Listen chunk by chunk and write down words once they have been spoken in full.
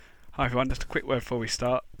Hi everyone, just a quick word before we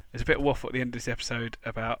start. There's a bit of waffle at the end of this episode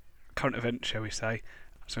about current events, shall we say.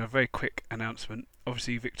 So a very quick announcement.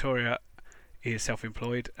 Obviously Victoria is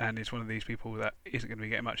self-employed and is one of these people that isn't going to be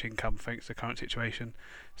getting much income thanks to the current situation.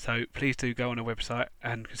 So please do go on her website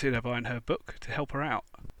and consider buying her book to help her out.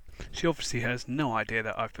 She obviously has no idea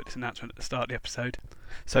that I've put this announcement at the start of the episode,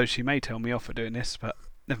 so she may tell me off for doing this, but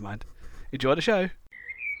never mind. Enjoy the show!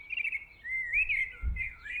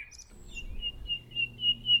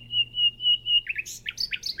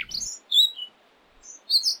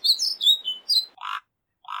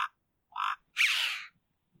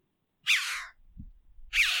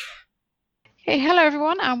 Hey, hello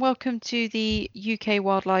everyone, and welcome to the UK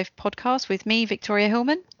Wildlife Podcast with me, Victoria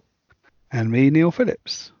Hillman. And me, Neil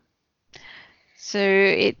Phillips. So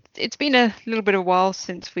it's been a little bit of a while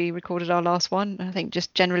since we recorded our last one. I think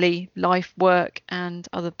just generally life, work, and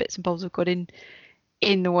other bits and bobs have got in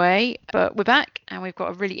the way. But we're back, and we've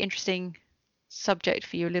got a really interesting subject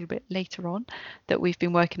for you a little bit later on that we've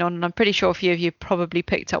been working on. And I'm pretty sure a few of you probably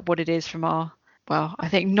picked up what it is from our, well, I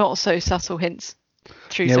think not so subtle hints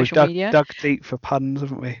through social media. We've dug deep for puns,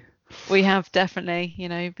 haven't we? We have definitely,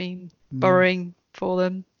 been borrowing for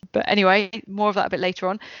them. But anyway, more of that a bit later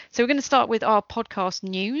on. So we're going to start with our podcast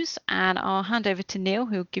news, and I'll hand over to Neil,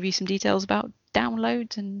 who'll give you some details about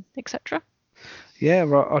downloads and etc. Yeah,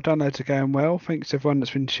 right, our downloads are going well. Thanks to everyone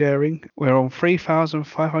that's been sharing. We're on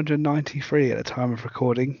 3,593 at the time of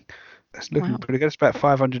recording. It's looking pretty good. It's about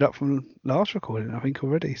 500 up from last recording, I think,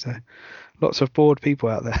 already. So lots of bored people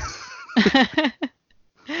out there.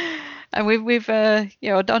 And we've our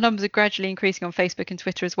numbers are gradually increasing on Facebook and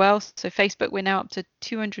Twitter as well. So Facebook, we're now up to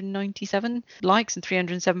 297 likes and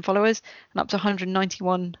 307 followers, and up to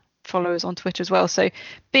 191 followers on Twitter as well. So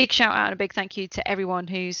big shout out and a big thank you to everyone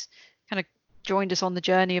who's kind of joined us on the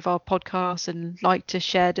journey of our podcast and liked us,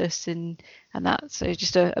 shared us, and that. So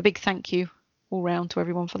just a big thank you all round to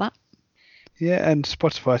everyone for that. Yeah, and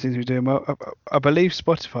Spotify seems to be doing well. I believe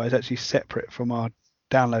Spotify is actually separate from our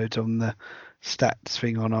downloads on the stats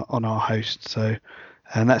thing on our host,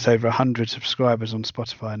 and that's over 100 subscribers on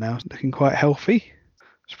Spotify now. It's looking quite healthy.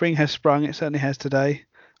 Spring has sprung. It certainly has today.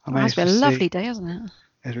 It's been a lovely day, hasn't it?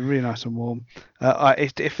 It's been really nice and warm.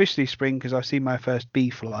 It's officially spring because I've seen my first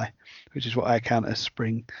bee fly, which is what I count as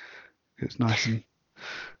spring. It's nice and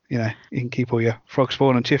you can keep all your frog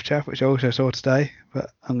spawn and chiff chaff, which I also saw today,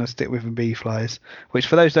 but I'm going to stick with the bee flies, which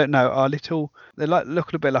for those who don't know are they look a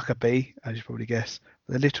little bit like a bee, as you probably guess.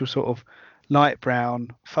 They're little sort of light brown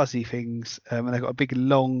fuzzy things, and they've got a big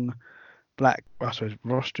long black, I suppose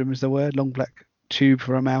rostrum is the word, long black tube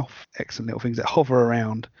for a mouth. Excellent little things that hover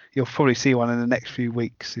around. You'll probably see one in the next few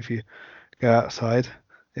weeks if you go outside,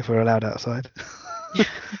 if we're allowed outside.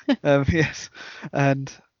 Yes,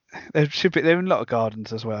 and they're in a lot of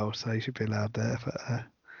gardens as well, so you should be allowed there. But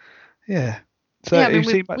yeah. So yeah,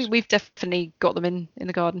 I mean, we've definitely got them in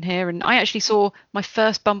the garden here, and I actually saw my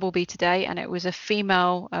first bumblebee today, and it was a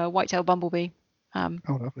female white-tailed bumblebee. Oh,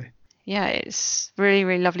 lovely. Yeah, it's really,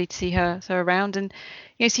 really lovely to see her around, and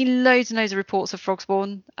seen loads and loads of reports of frog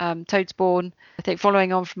spawn, toad spawn. I think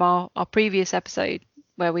following on from our previous episode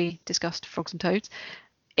where we discussed frogs and toads,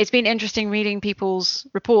 it's been interesting reading people's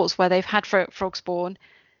reports where they've had frog spawn,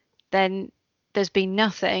 then there's been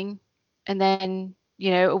nothing, and then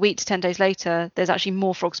a week to 10 days later, there's actually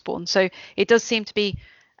more frog spawn. So it does seem to be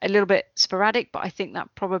a little bit sporadic, but I think that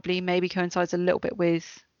probably maybe coincides a little bit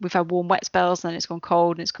with we've had warm, wet spells, and then it's gone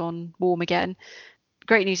cold and it's gone warm again.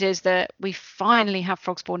 Great news is that we finally have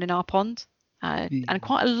frog spawn in our pond, and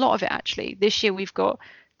quite a lot of it actually. This year we've got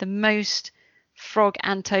the most frog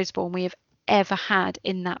and toad spawn we have ever had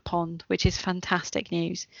in that pond, which is fantastic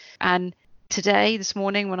news. And today, this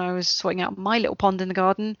morning, when I was sorting out my little pond in the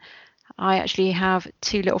garden, I actually have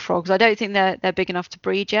two little frogs. I don't think they're big enough to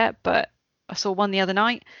breed yet, but I saw one the other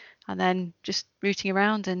night, and then just rooting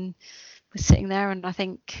around and was sitting there, and I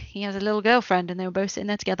think he has a little girlfriend, and they were both sitting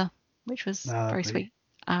there together, which was very sweet.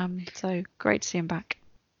 So great to see him back.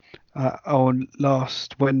 On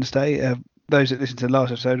last Wednesday, those that listened to the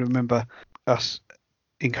last episode remember us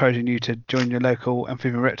encouraging you to join your local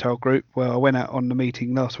amphibian reptile group. Well, I went out on the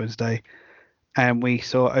meeting last Wednesday, and we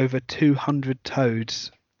saw over 200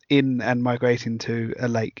 toads in and migrating to a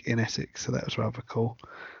lake in Essex, so that was rather cool.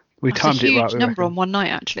 We That's timed a huge it right. Number on one night,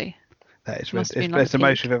 actually. That is it's the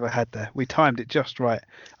most we've ever had there. We timed it just right.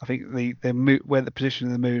 I think where the position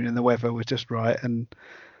of the moon and the weather was just right, and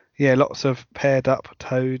yeah, lots of paired up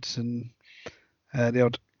toads and the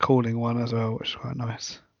odd calling one as well, which is quite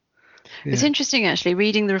nice. Yeah. It's interesting actually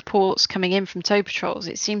reading the reports coming in from toad patrols.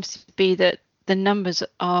 It seems to be that the numbers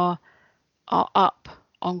are up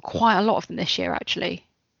on quite a lot of them this year actually,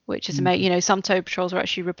 which is amazing. You know, some tow patrols are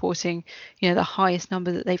actually reporting, you know, the highest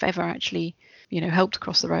number that they've ever actually, you know, helped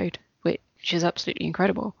across the road, which is absolutely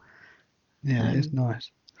incredible. Yeah, it is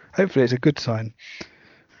nice. Hopefully it's a good sign,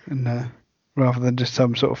 and rather than just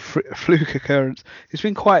some sort of fluke occurrence. It's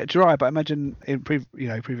been quite dry, but I imagine in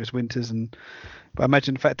previous winters, but I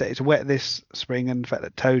imagine the fact that it's wet this spring and the fact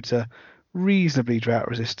that toads are reasonably drought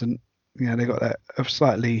resistant, you know, they've got that a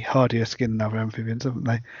slightly hardier skin than other amphibians, haven't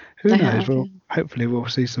they? Who knows? Well, hopefully we'll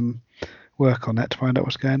see some work on that to find out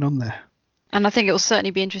what's going on there. And I think it will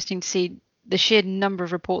certainly be interesting to see the sheer number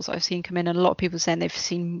of reports I've seen come in, and a lot of people saying they've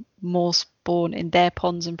seen more spawn in their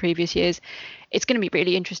ponds in previous years. It's going to be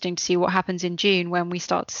really interesting to see what happens in June when we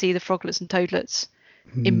start to see the froglets and toadlets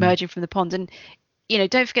emerging from the ponds. And, you know,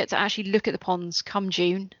 don't forget to actually look at the ponds come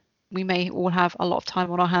June. We may all have a lot of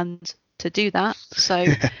time on our hands to do that. So,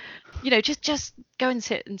 you know, just go and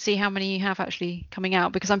sit and see how many you have actually coming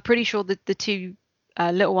out, because I'm pretty sure that the two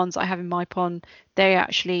little ones I have in my pond, they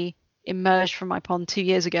actually emerged from my pond 2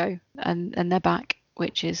 years ago, and they're back,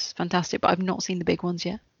 which is fantastic. But I've not seen the big ones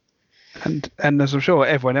yet. And as I'm sure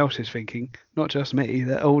everyone else is thinking, not just me,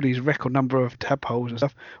 that all these record number of tadpoles and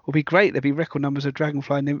stuff will be great. There'll be record numbers of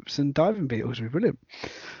dragonfly nymphs and diving beetles. It'll be brilliant.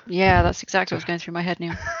 Yeah, that's exactly what's going through my head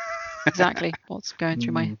now. Exactly what's going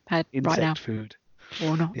through my head right now. Insect food.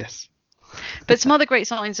 Or not. Yes. But some other great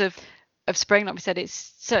signs of spring, like we said,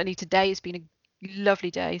 it's certainly today. It's been a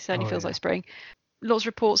lovely day. Certainly feels like spring. Lots of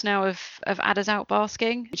reports now of adders out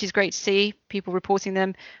basking, which is great to see. People reporting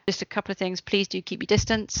them. Just a couple of things. Please do keep your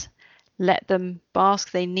distance. Let them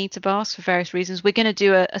bask. They need to bask for various reasons. We're going to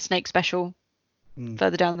do a snake special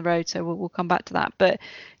further down the road, so we'll come back to that. But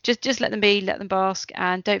just let them be, let them bask,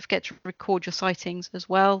 and don't forget to record your sightings as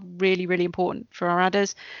well. Really, really important for our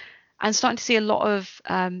adders. And starting to see a lot of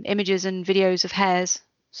images and videos of hares.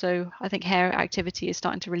 So I think hare activity is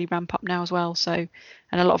starting to really ramp up now as well. So,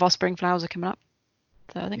 and a lot of our spring flowers are coming up.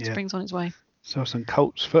 So I think spring's on its way. Saw some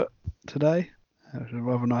colt's foot today. That was a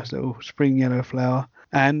rather nice little spring yellow flower.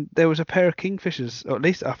 And there was a pair of kingfishers, or at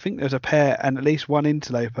least I think there was a pair and at least one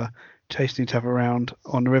interloper chasing each other around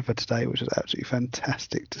on the river today, which was absolutely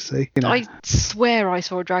fantastic to see. You know, I swear I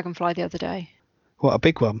saw a dragonfly the other day. What, a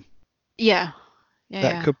big one? Yeah.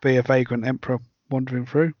 That could be a vagrant emperor wandering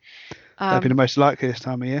through. That'd be the most likely this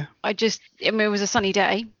time of year. It was a sunny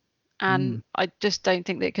day, and I just don't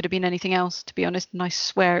think that it could have been anything else, to be honest. And I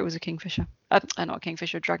swear it was a kingfisher. Not a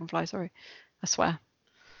kingfisher, a dragonfly, sorry. I swear.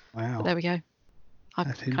 Wow. But there we go.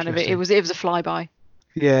 It was a flyby.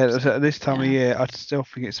 Yeah, at this time of year, I still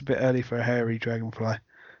think it's a bit early for a hairy dragonfly.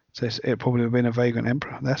 So it probably would have been a vagrant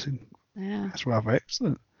emperor. That's rather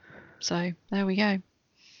excellent. So there we go.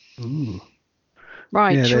 Ooh.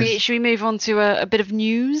 Right, yeah, should we move on to a bit of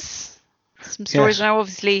news? Some stories now.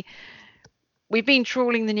 Obviously, we've been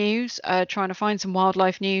trawling the news, trying to find some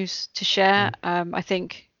wildlife news to share. I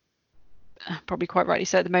think, probably quite rightly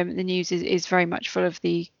so, at the moment the news is very much full of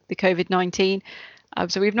the COVID-19.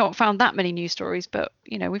 So we've not found that many news stories, but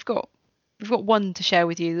you know we've got one to share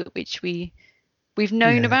with you, which we've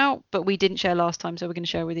known about, but we didn't share last time, so we're going to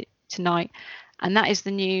share with it tonight. And that is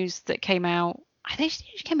the news that came out. I think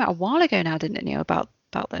it came out a while ago now, didn't it, Neil, about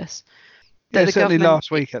this? Yeah, certainly last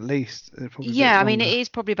week at least. Yeah, I mean, it is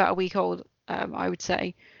probably about a week old, I would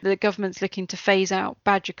say. The government's looking to phase out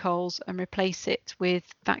badger culls and replace it with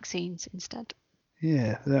vaccines instead.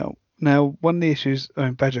 Yeah. Now one of the issues,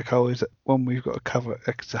 badger cull is one we've got to cover.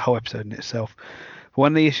 It's a whole episode in itself.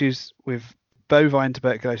 One of the issues with bovine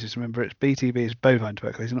tuberculosis, remember it's BTB is bovine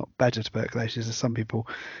tuberculosis, not badger tuberculosis, as some people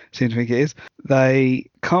seem to think it is. They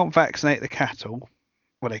can't vaccinate the cattle.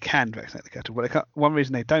 Well, they can vaccinate the cattle, but one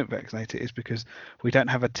reason they don't vaccinate it is because we don't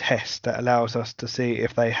have a test that allows us to see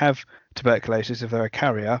if they have tuberculosis, if they're a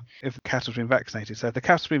carrier, if the cattle's been vaccinated. So if the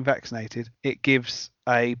cattle's been vaccinated, it gives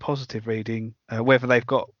a positive reading whether they've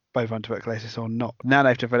got bovine tuberculosis or not. Now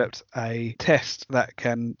they've developed a test that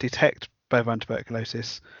can detect bovine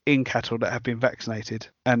tuberculosis in cattle that have been vaccinated,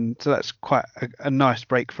 and so that's quite a nice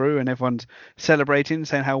breakthrough, and everyone's celebrating,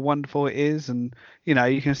 saying how wonderful it is. And you know,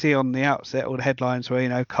 you can see on the outset all the headlines where, you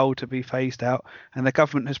know, cull to be phased out, and the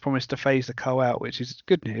government has promised to phase the cull out, which is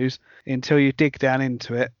good news until you dig down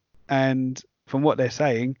into it. And from what they're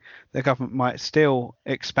saying, the government might still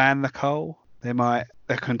expand the cull. They'll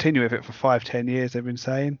continue with it for 5-10 years, they've been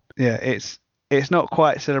saying. Yeah, it's not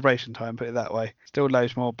quite celebration time, put it that way. Still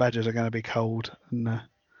loads more badgers are going to be culled. And,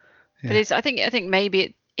 But I think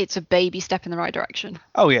maybe it's a baby step in the right direction.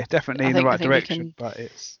 Oh yeah, definitely in the right direction. But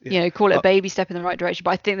it's call it a baby step in the right direction.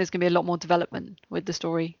 But I think there's going to be a lot more development with the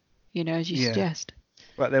story, you know, as you suggest.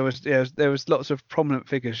 But there was lots of prominent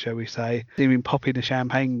figures, shall we say, even popping the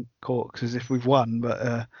champagne corks as if we've won,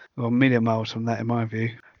 but we're a million miles from that in my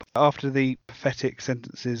view. After the pathetic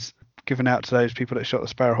sentences given out to those people that shot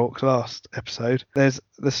the sparrowhawks last episode, there's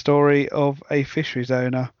the story of a fisheries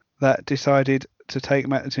owner that decided to take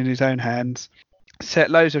matters in his own hands,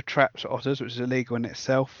 set loads of traps for otters, which is illegal in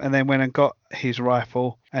itself, and then went and got his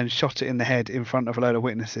rifle and shot it in the head in front of a load of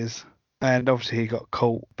witnesses. And obviously he got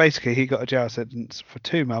caught. Basically, he got a jail sentence for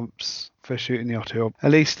 2 months for shooting the otter.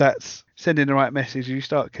 At least that's sending the right message. If you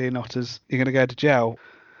start killing otters, you're going to go to jail.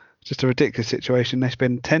 Just a ridiculous situation. They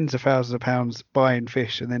spend tens of thousands of pounds buying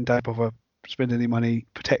fish and then don't bother spending any money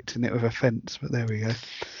protecting it with a fence. But there we go.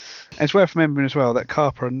 And it's worth remembering as well that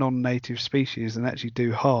carp are a non-native species and actually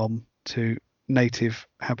do harm to native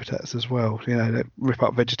habitats as well. You know, they rip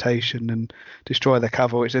up vegetation and destroy their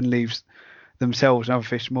cover, which then leaves themselves and other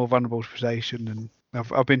fish more vulnerable to predation. And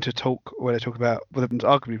I've been to a talk where they talk about, well,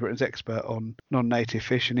 arguably Britain's expert on non-native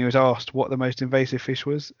fish, and he was asked what the most invasive fish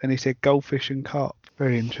was, and he said goldfish and carp.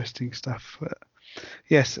 Very interesting stuff. But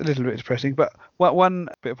yes, a little bit depressing. But one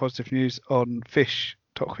bit of positive news on fish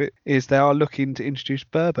topic is they are looking to introduce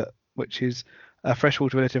burbot, which is a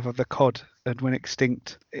freshwater relative of the cod and went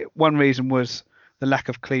extinct. One reason was the lack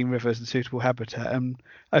of clean rivers and suitable habitat. And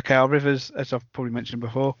okay, our rivers, as I've probably mentioned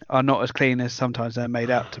before, are not as clean as sometimes they're made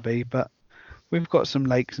out to be, but we've got some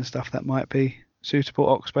lakes and stuff that might be suitable.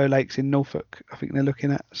 Oxbow Lakes in Norfolk, I think they're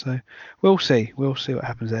looking at. So we'll see what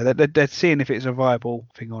happens there. They're seeing if it's a viable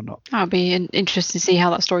thing or not. That'll be interesting to see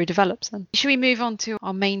how that story develops then. Should we move on to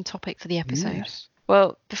our main topic for the episode? Yes.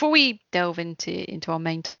 Well, before we delve into our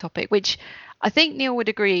main topic, which I think Neil would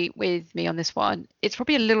agree with me on this one, it's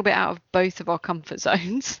probably a little bit out of both of our comfort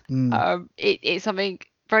zones. It's something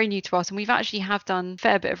very new to us, and we've actually have done a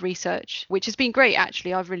fair bit of research, which has been great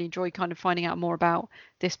actually. I've really enjoyed kind of finding out more about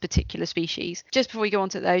this particular species. Just before we go on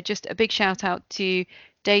to it though, just a big shout out to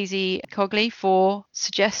Daisy Cogley for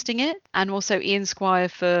suggesting it, and also Ian Squire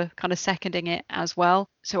for kind of seconding it as well.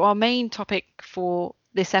 So our main topic for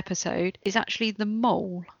this episode is actually the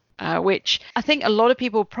mole, which I think a lot of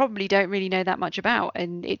people probably don't really know that much about,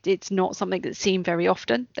 and it's not something that's seen very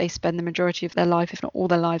often. They spend the majority of their life, if not all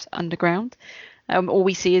their lives, underground. All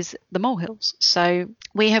we see is the molehills. So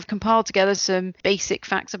we have compiled together some basic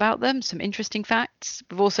facts about them, some interesting facts.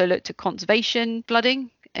 We've also looked at conservation,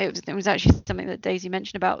 flooding. It was actually something that Daisy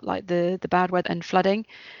mentioned about, like the bad weather and flooding,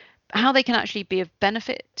 how they can actually be of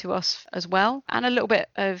benefit to us as well, and a little bit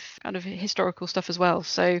of kind of historical stuff as well.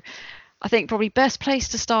 So I think probably best place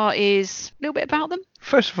to start is a little bit about them.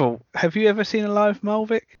 First of all, have you ever seen a live mole,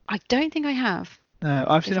 Vic? I don't think I have. No,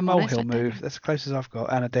 I've seen a molehill move. That's the closest I've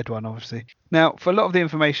got, and a dead one, obviously. Now, for a lot of the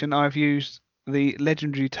information, I've used the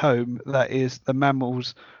legendary tome that is the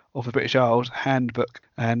Mammals of the British Isles handbook,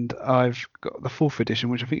 and I've got the 4th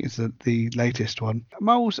edition, which I think is the latest one.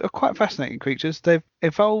 Moles are quite fascinating creatures. They've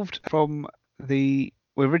evolved from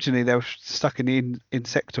originally they were stuck in the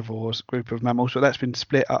insectivores group of mammals, but that's been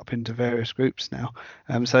split up into various groups now.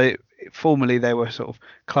 Formerly they were sort of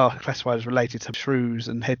classified as related to shrews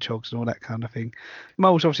and hedgehogs and all that kind of thing.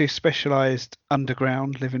 Moles obviously a specialised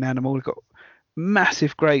underground living animal. They've got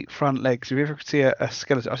massive, great front legs. If you ever see a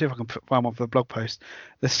skeleton, I'll see if I can find one for the blog post.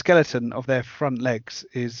 The skeleton of their front legs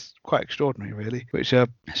is quite extraordinary, really, which are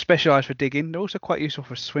specialised for digging. They're also quite useful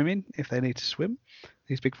for swimming if they need to swim,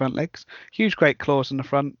 these big front legs. Huge, great claws on the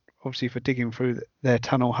front, obviously for digging through their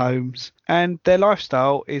tunnel homes. And their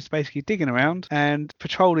lifestyle is basically digging around and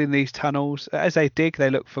patrolling these tunnels. As they dig, they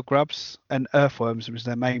look for grubs and earthworms, which is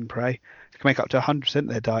their main prey. They can make up to 100% of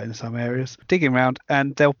their diet in some areas. Digging around,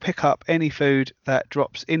 and they'll pick up any food that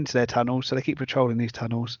drops into their tunnels. So they keep patrolling these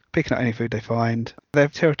tunnels, picking up any food they find. They're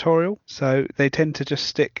territorial, so they tend to just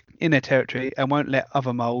stick in their territory and won't let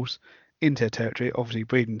other moles into their territory. Obviously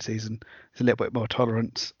breeding season, there's a little bit more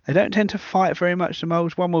tolerance. They don't tend to fight very much, the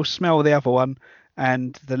moles. One will smell the other one,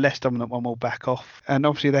 and the less dominant one will back off. And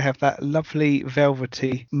obviously they have that lovely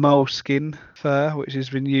velvety mole skin fur, which has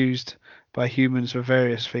been used by humans for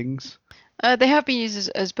various things. They have been used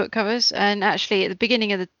as book covers, and actually at the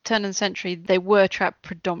beginning of the turn of the century they were trapped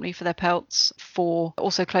predominantly for their pelts, for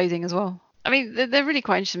also clothing as well. I mean, they're really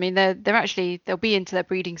quite interesting. I mean, they'll be into their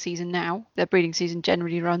breeding season now. Their breeding season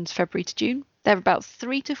generally runs February to June. They're about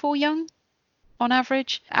 3 to 4 young on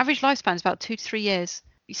average. Average lifespan is about 2 to 3 years.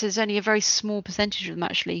 So there's only a very small percentage of them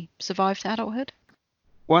actually survive to adulthood.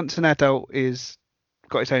 Once an adult is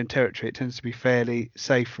got its own territory, it tends to be fairly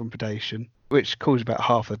safe from predation, which causes about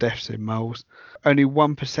half the deaths in moles. Only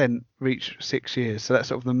 1% reach 6 years, so that's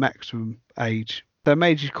sort of the maximum age. The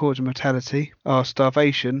major cause of mortality are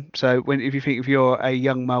starvation. So if you're a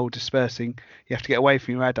young mole dispersing, you have to get away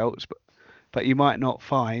from your adults, but you might not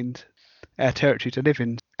find a territory to live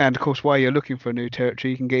in. And of course, while you're looking for a new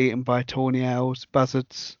territory, you can get eaten by tawny owls,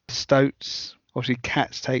 buzzards, stoats, Obviously,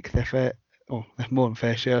 cats take their fair, or more than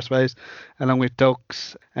fair share, I suppose, along with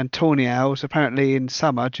dogs and tawny owls. Apparently, in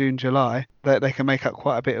summer, June, July, they can make up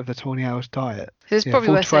quite a bit of the tawny owl's diet. So it's Yeah, probably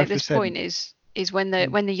worth saying at this 45%. point is when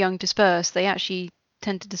the young disperse, they actually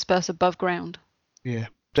tend to disperse above ground. Yeah,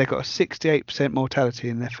 they got a 68% mortality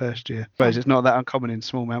in their first year. I suppose it's not that uncommon in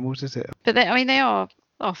small mammals, is it? But they are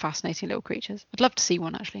fascinating little creatures. I'd love to see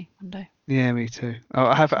one actually one day. Yeah, me too.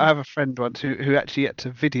 I have a friend once who actually had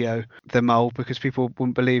to video the mole because people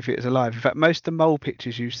wouldn't believe it was alive. In fact, most of the mole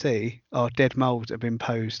pictures you see are dead moles that have been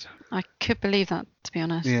posed. I could believe that, to be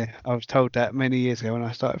honest. Yeah, I was told that many years ago when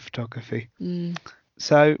I started photography. Mm.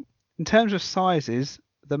 So, in terms of sizes,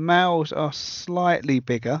 the males are slightly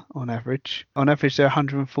bigger on average. On average, they're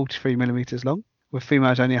 143 millimeters long, with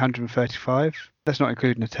females only 135. That's not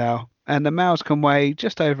including the tail. And the males can weigh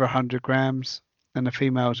just over 100 grams, and the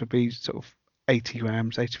females would be sort of 80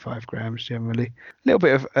 grams, 85 grams generally. A little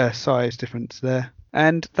bit of a size difference there.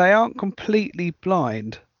 And they aren't completely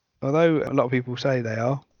blind, although a lot of people say they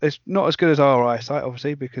are. It's not as good as our eyesight,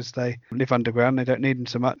 obviously, because they live underground. They don't need them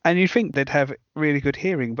so much. And you'd think they'd have really good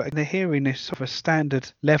hearing, but their hearing is sort of a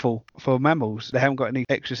standard level for mammals. They haven't got any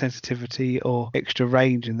extra sensitivity or extra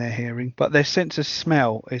range in their hearing, but their sense of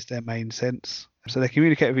smell is their main sense. So they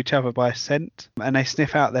communicate with each other by scent, and they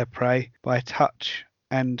sniff out their prey by touch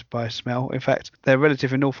and by smell. In fact, their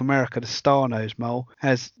relative in North America, the star-nosed mole,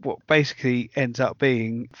 has what basically ends up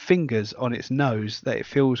being fingers on its nose that it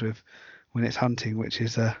feels with when it's hunting, which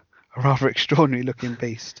is a rather extraordinary looking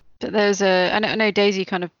beast. But I know Daisy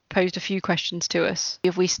kind of posed a few questions to us.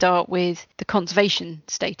 If we start with the conservation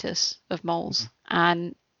status of moles,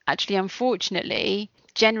 and actually, unfortunately,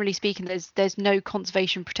 generally speaking, there's no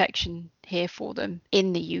conservation protection here for them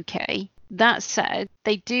in the UK. That said,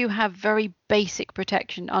 they do have very basic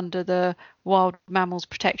protection under the Wild Mammals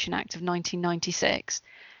Protection Act of 1996.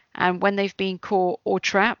 And when they've been caught or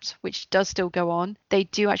trapped, which does still go on, they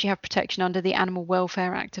do actually have protection under the Animal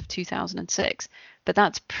Welfare Act of 2006. But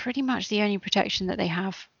that's pretty much the only protection that they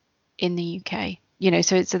have in the UK.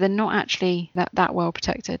 So they're not actually that well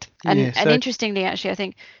protected. And interestingly, actually, I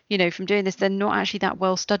think, from doing this, they're not actually that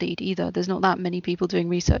well studied either. There's not that many people doing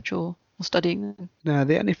research or studying them. No,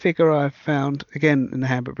 the only figure I've found, again in the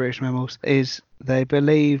Handbook of British Mammals, is they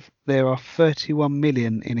believe there are 31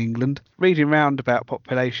 million in England. Reading round about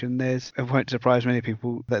population, it won't surprise many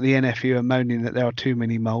people that the NFU are moaning that there are too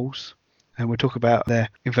many moles. And we'll talk about their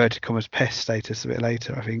inverted commas pest status a bit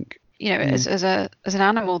later, I think. As an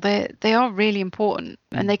animal, they are really important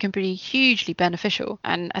and they can be hugely beneficial.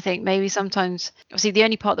 And I think maybe sometimes, obviously, the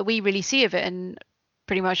only part that we really see of it, and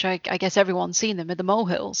pretty much I guess everyone's seen them, are the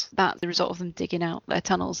molehills. That's the result of them digging out their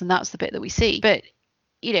tunnels, and that's the bit that we see. But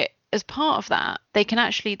as part of that, they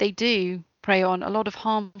do prey on a lot of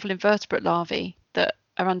harmful invertebrate larvae that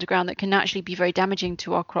are underground that can actually be very damaging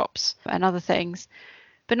to our crops and other things.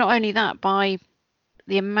 But not only that, by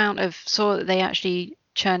the amount of soil that they actually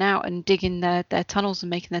churn out and dig in their tunnels and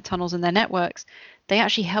making their tunnels and their networks, they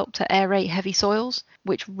actually help to aerate heavy soils,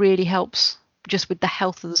 which really helps just with the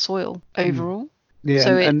health of the soil overall. Yeah,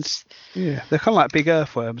 so they're kind of like big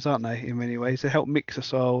earthworms, aren't they, in many ways? They help mix the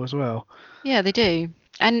soil as well. Yeah, they do.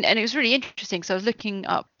 And it was really interesting. So I was looking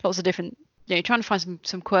up lots of different, trying to find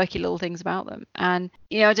some quirky little things about them. And,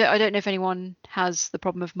 I don't know if anyone has the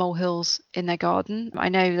problem of molehills in their garden. I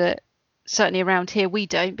know that certainly around here we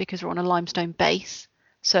don't, because we're on a limestone base.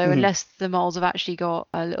 So unless the moles have actually got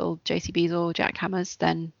little JCBs or jackhammers,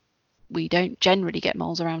 then we don't generally get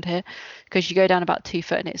moles around here, because you go down about 2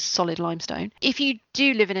 foot and it's solid limestone. If you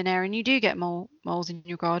do live in an area and you do get moles in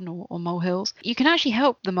your garden or molehills, you can actually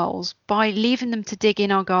help the moles by leaving them to dig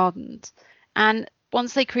in our gardens. And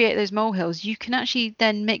once they create those molehills, you can actually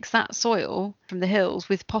then mix that soil from the hills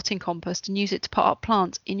with potting compost and use it to pot up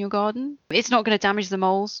plants in your garden. It's not going to damage the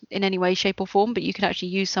moles in any way, shape or form, but you can actually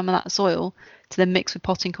use some of that soil to then mix with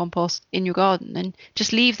potting compost in your garden and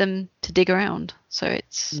just leave them to dig around. So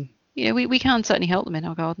it's, we can certainly help them in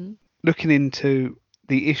our garden. Looking into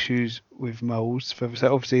the issues with moles,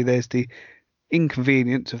 so obviously there's the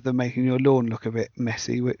inconvenience of them making your lawn look a bit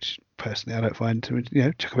messy, which personally I don't find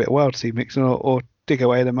to, chuck a bit of wild seed mix or dig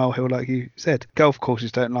away the molehill like you said. Golf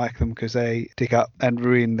courses don't like them because they dig up and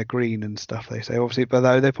ruin the green and stuff, they say, obviously, but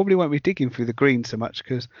though they probably won't be digging through the green so much,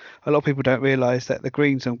 because a lot of people don't realise that the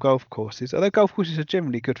greens on golf courses, although golf courses are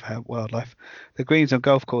generally good for wildlife, the greens on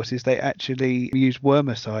golf courses they actually use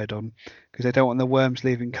wormicide on, because they don't want the worms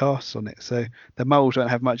leaving casts on it. So the moles won't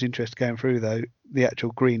have much interest going through the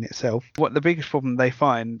actual green itself. What the biggest problem they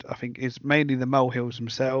find, I think, is mainly the molehills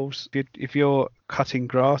themselves. If you're cutting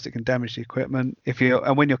grass, it can damage the equipment.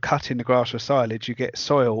 And when you're cutting the grass for silage, you get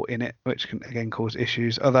soil in it, which can again cause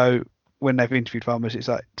issues. Although when they've interviewed farmers, it's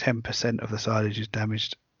like 10% of the silage is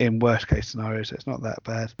damaged in worst case scenarios. So it's not that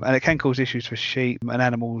bad. And it can cause issues for sheep and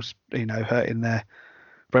animals,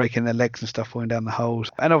 breaking their legs and stuff, falling down the holes.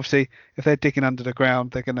 And obviously, if they're digging under the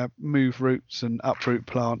ground, they're going to move roots and uproot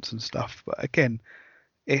plants and stuff. But again,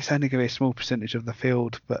 it's only going to be a small percentage of the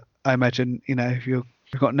field. But I imagine, if you've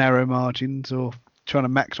got narrow margins or trying to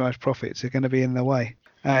maximise profits, they're going to be in the way.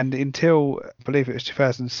 And until, I believe it was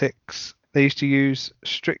 2006, they used to use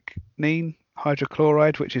strychnine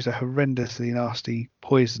hydrochloride, which is a horrendously nasty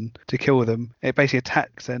poison, to kill them. It basically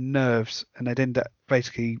attacks their nerves, and they'd end up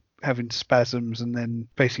basically having spasms and then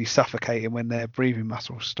basically suffocating when their breathing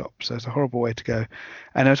muscles stop. So it's a horrible way to go.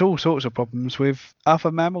 And there's all sorts of problems with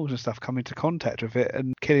other mammals and stuff coming into contact with it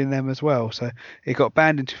and killing them as well. So it got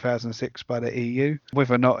banned in 2006 by the EU.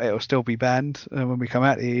 Whether or not it'll still be banned when we come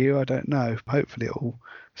out of the EU, I don't know. Hopefully it'll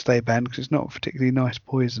stay banned because it's not a particularly nice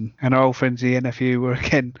poison. And our old friends the NFU were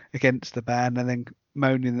again against the ban and then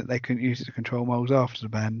moaning that they couldn't use it to control moles after the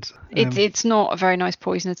ban. It's not a very nice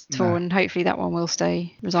poison at all, No. and hopefully that one will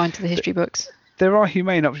stay resigned to the history books. There are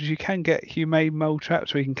humane options. You can get humane mole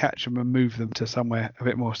traps where you can catch them and move them to somewhere a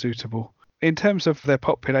bit more suitable. In terms of their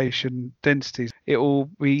population densities, it will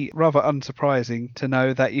be rather unsurprising to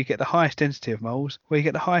know that you get the highest density of moles where you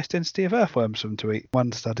get the highest density of earthworms from to eat.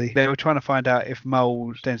 One study, they were trying to find out if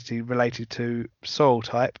mole density related to soil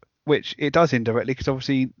type, which it does indirectly because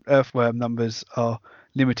obviously earthworm numbers are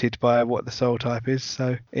limited by what the soil type is,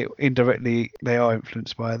 so indirectly they are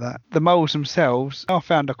influenced by that. The moles themselves are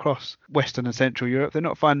found across Western and Central Europe. They're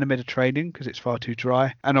not found in the Mediterranean because it's far too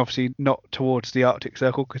dry, and obviously not towards the Arctic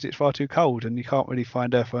Circle because it's far too cold, and you can't really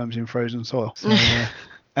find earthworms in frozen soil. So,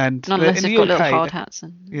 and Not unless in they've the got little UK, hard hats.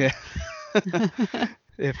 yeah,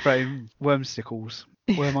 they're throwing wormsticles.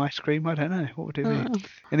 Worm ice cream, I don't know. What would it be?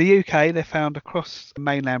 In the UK, they're found across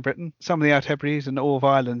mainland Britain. Some of the Outer Hebrides and all of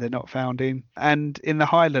Ireland they're not found in. And in the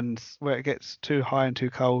Highlands, where it gets too high and too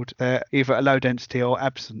cold, they're either at low density or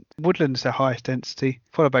absent. Woodland's the highest density,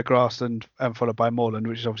 followed by grassland and followed by moorland,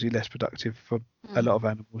 which is obviously less productive for a lot of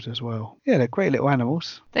animals as well. Yeah, they're great little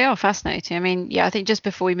animals. They are fascinating. I mean, I think just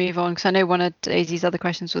before we move on, because I know one of Daisy's other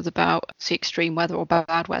questions was about extreme weather or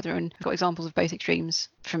bad weather, and I've got examples of both extremes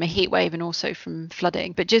from a heat wave and also from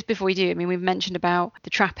flooding. But just before we do, I mean, we've mentioned about the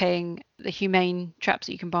trapping, the humane traps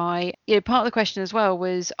that you can buy. Part of the question as well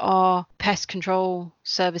was, are pest control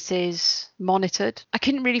services monitored? I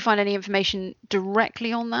couldn't really find any information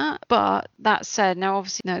directly on that, but that said, now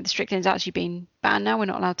obviously the strychnine's actually been banned now. We're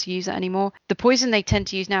not allowed to use that anymore. The poison they tend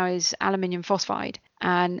to use now is aluminium phosphide,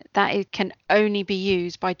 and that it can only be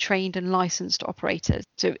used by trained and licensed operators.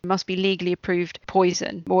 So it must be legally approved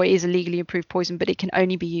poison, or it is a legally approved poison, but it can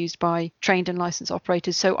only be used by trained and licensed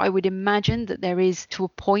operators. So I would imagine that there is, to a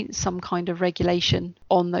point, some kind of regulation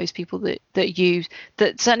on those people that use,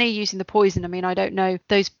 that certainly using the poison. I mean, I don't know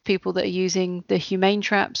those people that are using the humane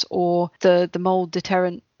traps or the mold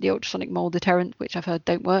deterrent, the ultrasonic mold deterrent, which I've heard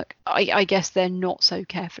don't work. I guess they're not so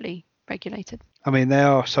carefully regulated. I mean, they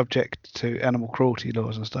are subject to animal cruelty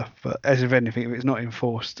laws and stuff, but as with anything, if it's not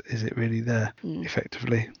enforced, is it really there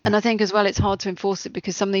effectively? And I think as well, it's hard to enforce it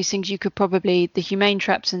because some of these things you could probably, the humane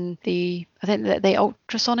traps and I think that the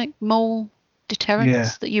ultrasonic mole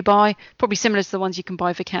deterrents that you buy, probably similar to the ones you can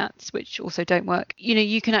buy for cats, which also don't work.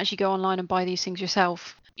 You can actually go online and buy these things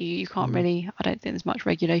yourself. You can't really, I don't think there's much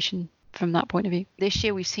regulation from that point of view. This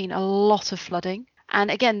year we've seen a lot of flooding. And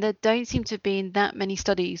again, there don't seem to have been that many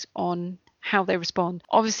studies on how they respond.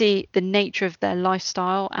 Obviously, the nature of their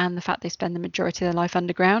lifestyle and the fact they spend the majority of their life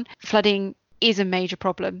underground, flooding is a major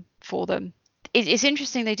problem for them. It's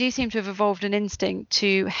interesting, they do seem to have evolved an instinct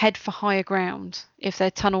to head for higher ground if their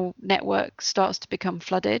tunnel network starts to become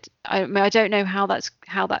flooded. I mean, I don't know how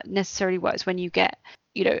that necessarily works when you get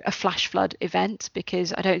a flash flood event,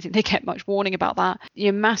 because I don't think they get much warning about that.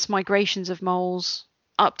 Mass migrations of moles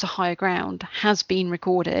up to higher ground has been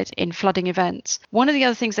recorded in flooding events. One of the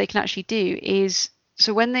other things they can actually do is,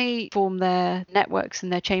 so when they form their networks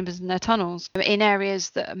and their chambers and their tunnels in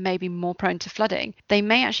areas that are maybe more prone to flooding, they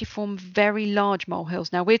may actually form very large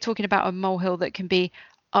molehills. Now we're talking about a molehill that can be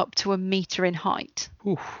up to 1 meter in height.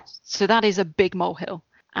 Oof. So that is a big molehill,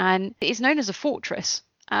 and it is known as a fortress.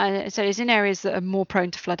 So it's in areas that are more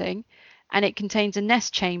prone to flooding, and it contains a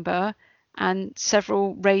nest chamber and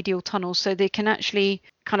several radial tunnels, so they can actually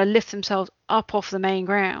kind of lift themselves up off the main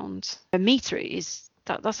ground. 1 meter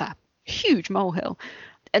that's a huge molehill,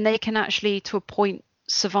 and they can actually, to a point,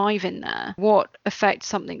 survive in there. What effect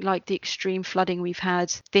something like the extreme flooding we've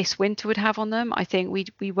had this winter would have on them, I think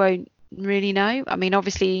we won't really know. I mean,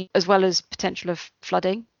 obviously, as well as potential of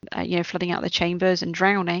flooding, flooding out the chambers and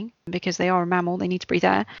drowning, because they are a mammal, they need to breathe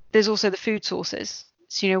air. There's also the food sources.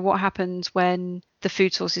 So, what happens when the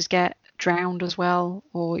food sources get drowned as well,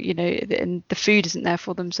 or, and the food isn't there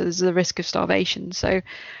for them, so there's the risk of starvation. So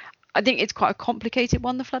I think it's quite a complicated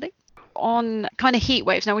one, the flooding. On kind of heat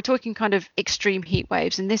waves, now we're talking kind of extreme heat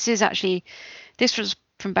waves, and this was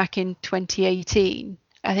from back in 2018.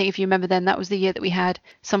 I think if you remember then, that was the year that we had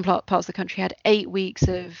some parts of the country had 8 weeks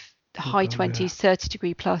of high 20s, 30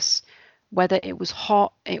 degree plus weather. It was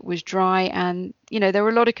hot, it was dry, and there were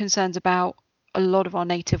a lot of concerns about a lot of our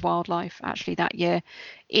native wildlife actually that year.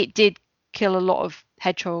 It did kill a lot of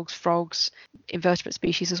hedgehogs, frogs, invertebrate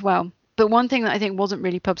species as well. But one thing that I think wasn't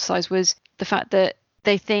really publicised was the fact that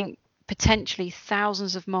they think potentially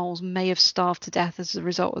thousands of moles may have starved to death as a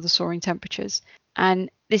result of the soaring temperatures. And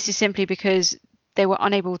this is simply because they were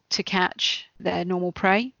unable to catch their normal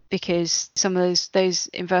prey, because some of those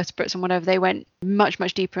invertebrates and whatever, they went much,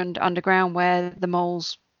 much deeper underground where the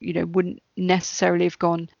moles, wouldn't necessarily have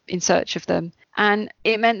gone in search of them. And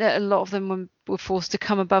it meant that a lot of them were forced to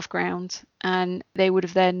come above ground, and they would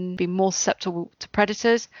have then been more susceptible to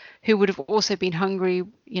predators who would have also been hungry,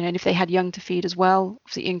 and if they had young to feed as well,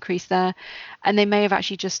 obviously increase there. And they may have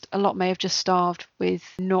actually a lot may have just starved with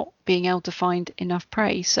not being able to find enough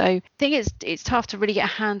prey. So I think it's tough to really get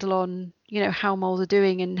a handle on, how moles are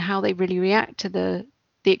doing and how they really react to the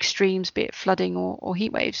extremes, be it flooding or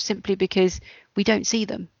heat waves, simply because we don't see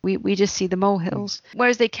them. We just see the molehills.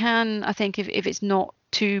 Whereas they can, I think, if it's not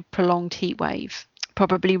too prolonged heat wave,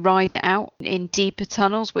 probably ride it out in deeper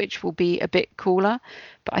tunnels, which will be a bit cooler.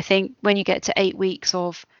 But I think when you get to 8 weeks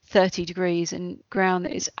of 30 degrees and ground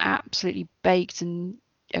that is absolutely baked and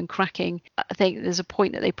cracking, I think there's a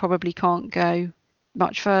point that they probably can't go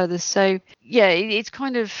much further. So yeah, it's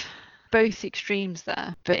kind of both extremes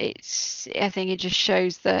there, but I think it just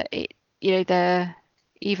shows that they're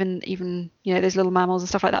even those little mammals and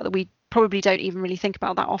stuff like that we probably don't even really think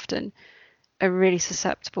about that often, are really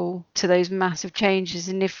susceptible to those massive changes.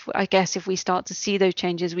 And if we start to see those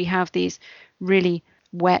changes, we have these really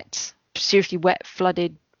seriously wet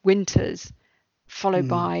flooded winters followed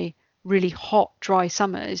by really hot dry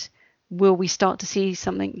summers, will we start to see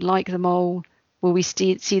something like the mole? Will we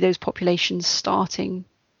see those populations starting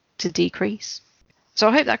to decrease? So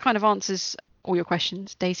I hope that kind of answers all your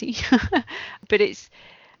questions, Daisy. But it's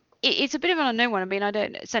a bit of an unknown one. I mean,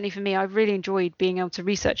 certainly for me, I've really enjoyed being able to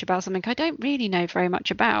research about something I don't really know very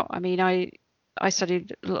much about. I mean, I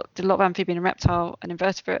did a lot of amphibian and reptile and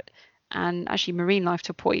invertebrate and actually marine life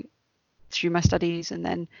to a point through my studies, and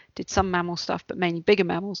then did some mammal stuff, but mainly bigger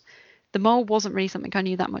mammals. The mole wasn't really something I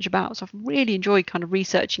knew that much about, so I've really enjoyed kind of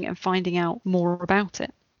researching it and finding out more about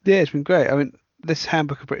it. Yeah, it's been great. I mean, this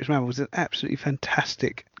Handbook of British Mammals is an absolutely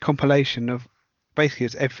fantastic compilation of basically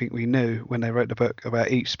it's everything we knew when they wrote the book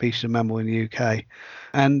about each species of mammal in the UK.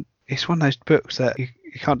 And it's one of those books that you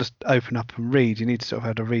can't just open up and read. You need to sort of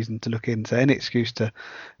have a reason to look in. So any excuse to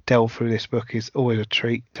delve through this book is always a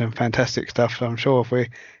treat. Some fantastic stuff. So I'm sure if we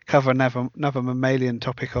cover another mammalian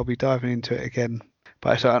topic, I'll be diving into it again.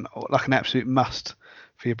 But it's like an absolute must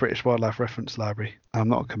for your British Wildlife Reference Library. I'm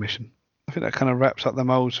not on commission. I think that kind of wraps up the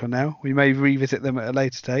moles for now. We may revisit them at a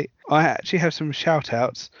later date. I actually have some shout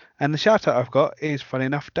outs, and the shout out I've got is, funny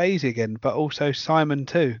enough, Daisy again, but also Simon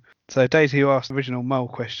too. So Daisy, who asked the original mole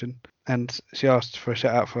question, and she asked for a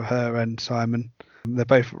shout out for her and Simon. They're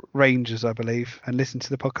both rangers, I believe, and listen to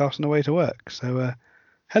the podcast on the way to work. So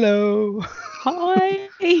hello. Hi.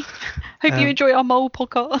 Hope you enjoy our mole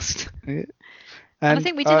podcast. Yeah. And I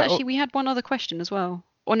think we did we had one other question as well.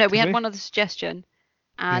 Or no, we had one other suggestion.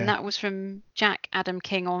 And that was from Jack Adam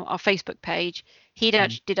King on our Facebook page. He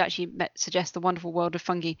did actually suggest the wonderful world of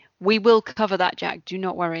fungi. We will cover that, Jack. Do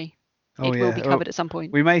not worry. It will be covered at some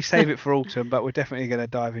point. We may save it for autumn, but we're definitely going to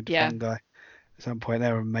dive into fungi at some point.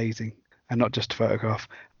 They're amazing, and not just to photograph.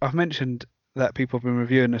 I've mentioned that people have been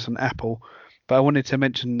reviewing us on Apple, but I wanted to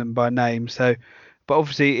mention them by name. But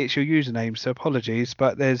obviously it's your username, so apologies.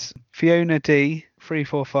 But there's Fiona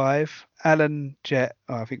D345, Alan Jet,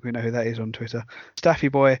 I think we know who that is on Twitter, Staffy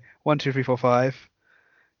Boy 12345,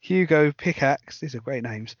 Hugo Pickaxe. These are great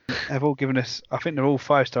names. They've all given us, I think they're all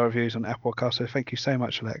 5-star reviews on Apple Podcasts, so thank you so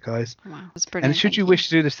much for that, guys. Wow, that's brilliant. And should you wish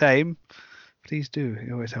to do the same, please do.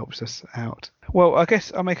 It always helps us out. Well, I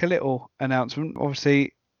guess I'll make a little announcement.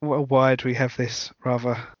 Obviously, worldwide we have this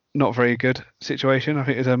rather not very good situation. I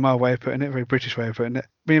think it's a mild way of putting it, a very British way of putting it.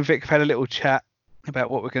 Me and Vic have had a little chat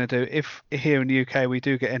about what we're going to do if here in the UK we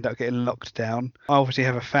do end up getting locked down. I obviously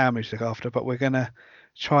have a family to look after, but we're going to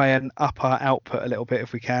try and up our output a little bit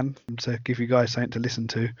if we can, to give you guys something to listen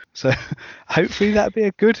to. So hopefully that'd be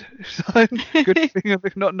a good sign, good thing,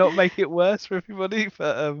 not make it worse for everybody.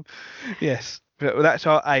 But yes, But that's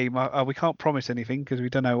our aim. We can't promise anything because we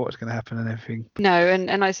don't know what's going to happen and everything. No,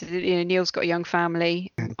 and I said, Neil's got a young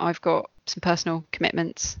family. I've got some personal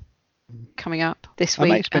commitments coming up this I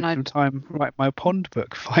may week, spend and some time write my pond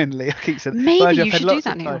book finally. I keep saying maybe I've you had should do lots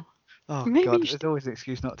that, of Neil. time. Oh Maybe God, you should. there's always an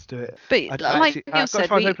excuse not to do it. But I Neil got as said,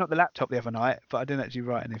 far as open up the laptop the other night, but I didn't actually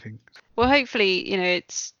write anything. well, hopefully,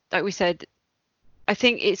 it's like we said. I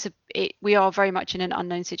think we are very much in an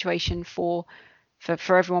unknown situation for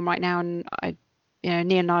everyone right now, and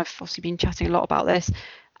Neil and I have obviously been chatting a lot about this.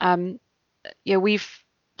 We've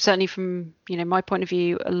certainly, from my point of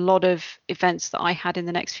view, a lot of events that I had in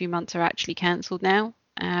the next few months are actually cancelled now.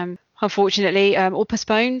 Unfortunately, or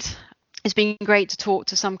postponed. It's been great to talk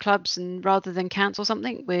to some clubs, and rather than cancel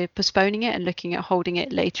something, we're postponing it and looking at holding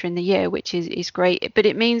it later in the year, which is great. But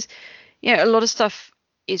it means, a lot of stuff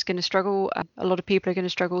is going to struggle. A lot of people are going to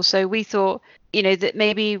struggle. So we thought, that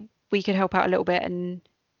maybe we could help out a little bit, and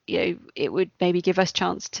it would maybe give us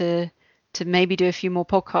chance to maybe do a few more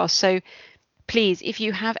podcasts. So please, if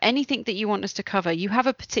you have anything that you want us to cover, you have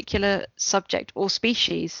a particular subject or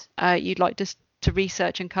species you'd like us to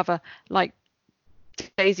research and cover, like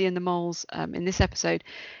Daisy and the moles in this episode,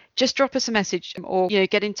 just drop us a message or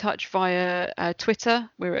get in touch via Twitter.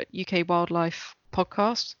 We're at UK Wildlife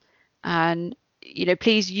Podcast, and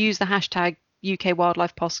please use the hashtag UK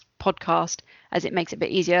Wildlife Podcast, as it makes it a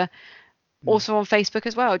bit easier. Also on Facebook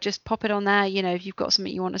as well, just pop it on there. If you've got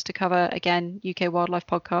something you want us to cover, again, UK Wildlife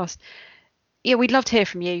Podcast. We'd love to hear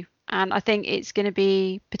from you, and I think it's going to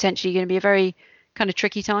be potentially a very kind of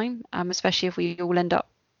tricky time, especially if we all end up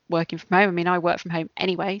working from home. I mean, I work from home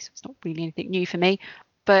anyway, so it's not really anything new for me,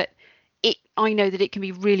 but I know that it can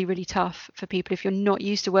be really, really tough for people if you're not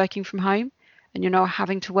used to working from home and you're not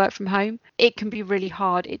having to work from home. It can be really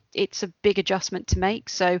hard. It's a big adjustment to make.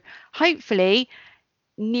 So hopefully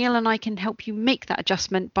Neil and I can help you make that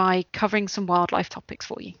adjustment by covering some wildlife topics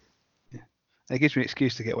for you. Yeah. It gives me an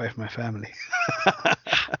excuse to get away from my family.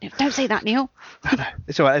 Don't say that, Neil. No,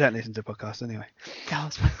 it's all right. I don't listen to podcasts anyway.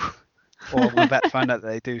 Or I'm about to find out that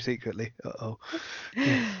they do secretly. Uh-oh.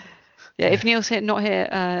 Yeah, if Neil's not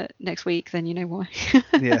here next week, then you know why.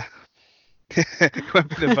 Yeah. It won't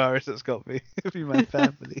be the virus that's got me. It'll be my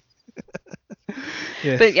family.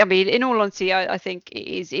 Yes. But I mean, in all honesty, I think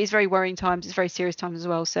it is very worrying times. It's very serious times as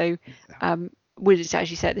well. So we'll just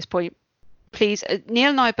actually say at this point, please,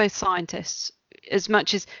 Neil and I are both scientists. As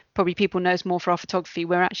much as probably people know us more for our photography,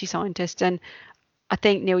 we're actually scientists. And I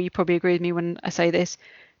think, Neil, you probably agree with me when I say this.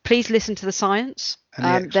 Please listen to the science.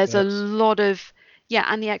 There's a lot of,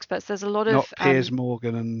 and the experts. There's a lot of... Not Piers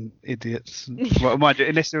Morgan and idiots. Well, mind you,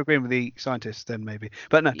 unless they're agreeing with the scientists, then maybe.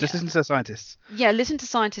 But no, just listen to the scientists. Yeah, listen to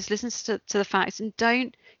scientists, listen to the facts, and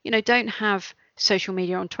don't have social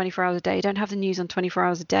media on 24 hours a day. Don't have the news on 24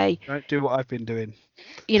 hours a day. Don't do what I've been doing.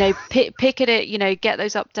 Pick at it, get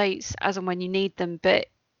those updates as and when you need them. But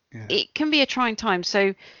it can be a trying time.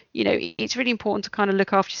 So, it's really important to kind of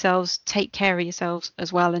look after yourselves, take care of yourselves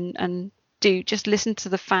as well, and just listen to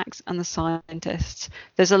the facts and the scientists.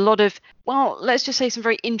 There's a lot of, let's just say some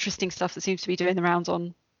very interesting stuff that seems to be doing the rounds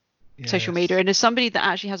on social media. And as somebody that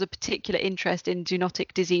actually has a particular interest in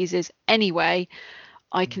zoonotic diseases anyway,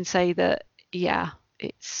 I can say that,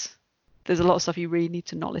 there's a lot of stuff you really need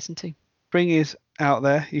to not listen to. Spring is out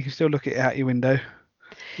there. You can still look at it out your window.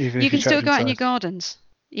 You can still go out in your gardens.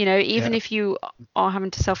 Even if you are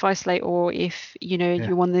having to self-isolate, or if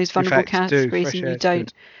you're one of those vulnerable categories and you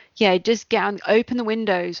don't, just get out, open the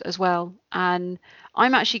windows as well. And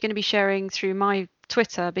I'm actually going to be sharing through my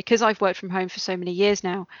Twitter, because I've worked from home for so many years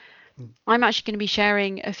now. I'm actually going to be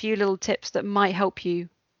sharing a few little tips that might help you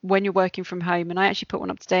when you're working from home. And I actually put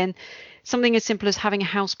one up today, and something as simple as having a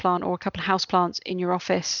houseplant or a couple of houseplants in your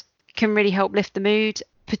office can really help lift the mood.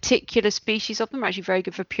 Particular species of them are actually very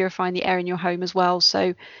good for purifying the air in your home as well.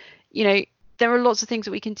 So, there are lots of things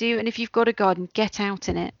that we can do. And if you've got a garden, get out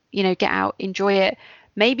in it, get out, enjoy it.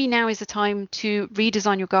 Maybe now is the time to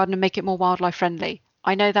redesign your garden and make it more wildlife friendly.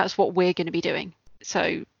 I know that's what we're going to be doing.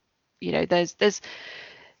 So, there's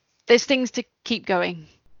things to keep going.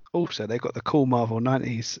 Also, they've got the cool Marvel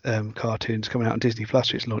 90s cartoons coming out on Disney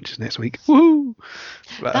Plus, which launches next week. Woo!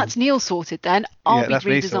 That's Neil sorted then. I'll be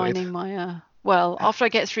redesigning my... after I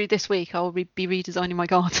get through this week, I'll be redesigning my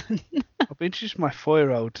garden. I'll be introducing my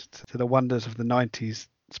 4-year-old to the wonders of the 90s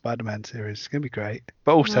Spider-Man series. It's going to be great.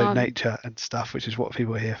 But also nature and stuff, which is what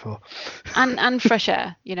people are here for. And fresh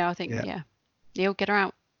air, I think, Neil, get her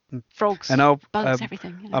out. Frogs, and bugs,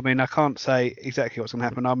 everything. I mean, I can't say exactly what's going to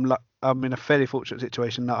happen. I'm in a fairly fortunate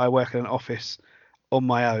situation that I work in an office on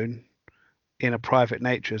my own in a private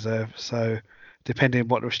nature reserve. So depending on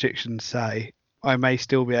what the restrictions say, I may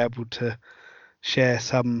still be able to share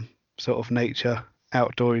some sort of nature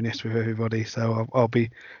outdooriness with everybody. So I'll be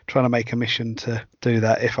trying to make a mission to do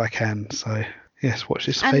that if I can. So yes, watch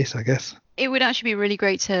this space, I guess. It would actually be really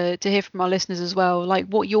great to hear from our listeners as well, like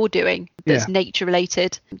what you're doing that's nature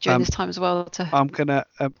related during this time as well. I'm gonna,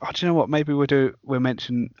 do you know what? Maybe we'll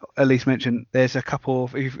mention there's a couple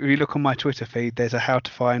of, if you look on my Twitter feed, there's a how to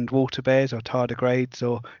find water bears or tardigrades,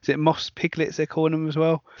 or is it moss piglets they're calling them as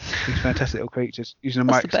well? These fantastic little creatures using a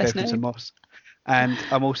microscope and some moss. And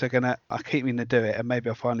I'm also I keep meaning to do it, and maybe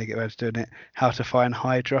I'll finally get around to doing it, how to find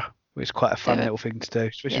Hydra, which is quite a fun little thing to do.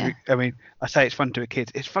 Especially, I mean, I say it's fun to do with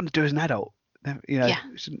kids. It's fun to do as an adult. You know,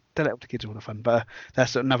 don't let the kids all the fun. But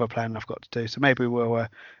that's another plan I've got to do. So maybe we'll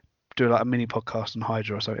do like a mini podcast on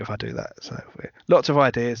Hydra or something if I do that. So lots of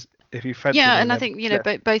ideas. If you fancy. Yeah, and I think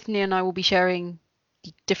both Nia and I will be sharing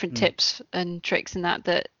different tips and tricks and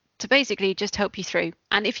that to basically just help you through.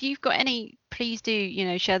 And if you've got any, please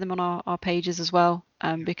do share them on our pages as well,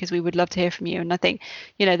 because we would love to hear from you. And I think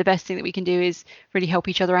the best thing that we can do is really help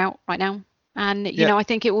each other out right now. And I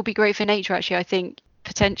think it will be great for nature. Actually, I think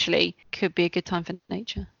potentially could be a good time for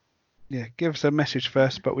nature. Yeah, give us a message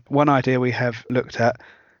first. But one idea we have looked at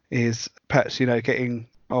is perhaps getting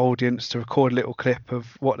our audience to record a little clip of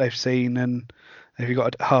what they've seen, and if you've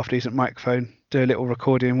got a half decent microphone, do a little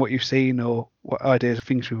recording of what you've seen or what ideas,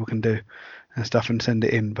 things people can do and stuff, and send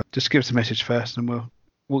it in. But just give us a message first and we'll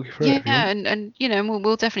walk you through it. Yeah, and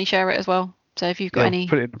we'll definitely share it as well. So if you've got any,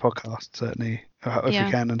 put it in the podcast certainly if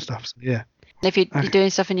we can and stuff. So, yeah. If you're doing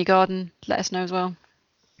stuff in your garden, let us know as well.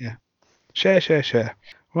 Yeah. Share.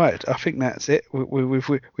 Right, I think that's it.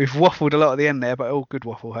 We've waffled a lot at the end there, but all good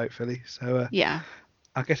waffle hopefully. So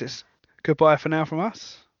I guess it's goodbye for now from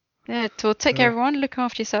us. Yeah, so take care everyone. Look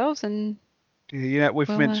after yourselves and. We've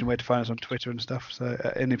mentioned where to find us on Twitter and stuff, so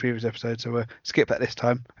in the previous episode, so we'll skip that this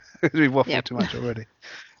time because we've waffled too much already.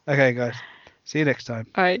 Okay, guys. See you next time.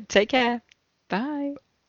 All right. Take care. Bye.